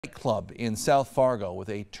Club in South Fargo with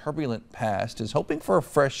a turbulent past is hoping for a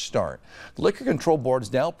fresh start. The Liquor Control Board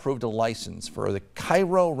has now approved a license for the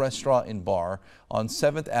Cairo Restaurant and Bar on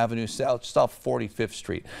 7th Avenue South, just off 45th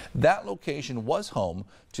Street. That location was home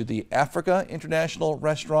to the Africa International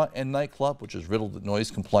Restaurant and Nightclub, which is riddled with noise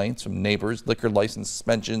complaints from neighbors, liquor license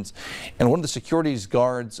suspensions, and one of the securities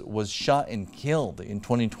guards was shot and killed in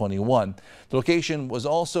 2021. The location was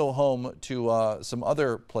also home to some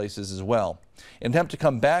other places as well. In an attempt to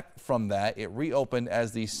come back from that, it reopened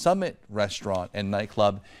as the Summit Restaurant and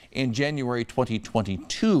Nightclub in January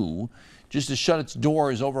 2022, just to shut its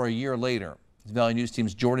doors over a year later. Valley News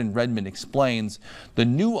Team's Jordan Redmond explains the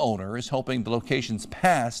new owner is hoping the location's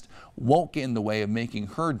past won't get in the way of making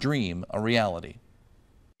her dream a reality.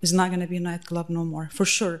 It's not going to be a nightclub no more, for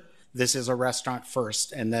sure. This is a restaurant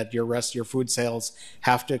first, and that your food sales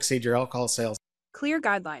have to exceed your alcohol sales. Clear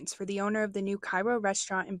guidelines for the owner of the new Cairo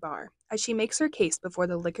Restaurant and Bar as she makes her case before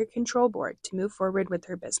the Liquor Control Board to move forward with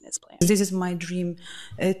her business plan. This is my dream,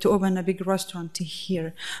 to open a big restaurant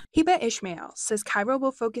here. Hiba Ishmael says Cairo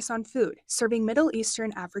will focus on food, serving Middle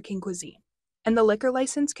Eastern African cuisine, and the liquor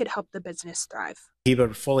license could help the business thrive.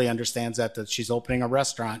 Hiba fully understands that she's opening a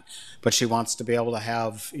restaurant, but she wants to be able to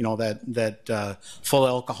have, that full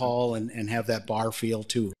alcohol and have that bar feel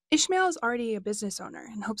too. Ishmael is already a business owner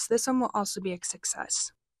and hopes this one will also be a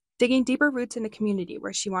success, digging deeper roots in a community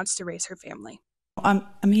where she wants to raise her family. I'm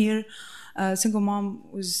here, a single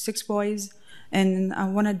mom with 6 boys, and I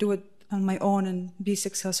want to do it on my own and be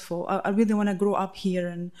successful. I really want to grow up here,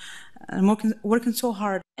 and I'm working so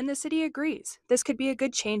hard. And the city agrees. This could be a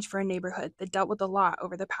good change for a neighborhood that dealt with a lot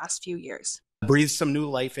over the past few years. Breathe some new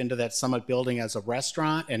life into that Summit building as a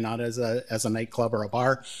restaurant and not as a nightclub or a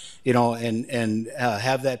bar, and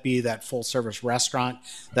have that be that full service restaurant.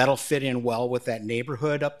 That'll fit in well with that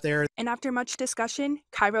neighborhood up there. And after much discussion,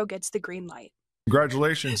 Cairo gets the green light.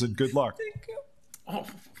 Congratulations and good luck. Thank you. Oh.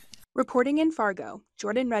 Reporting in Fargo,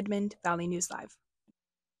 Jordan Redmond, Valley News Live.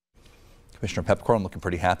 Commissioner Pepcorn looking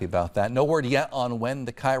pretty happy about that. No word yet on when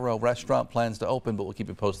the Cairo restaurant plans to open, but we'll keep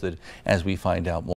you posted as we find out more.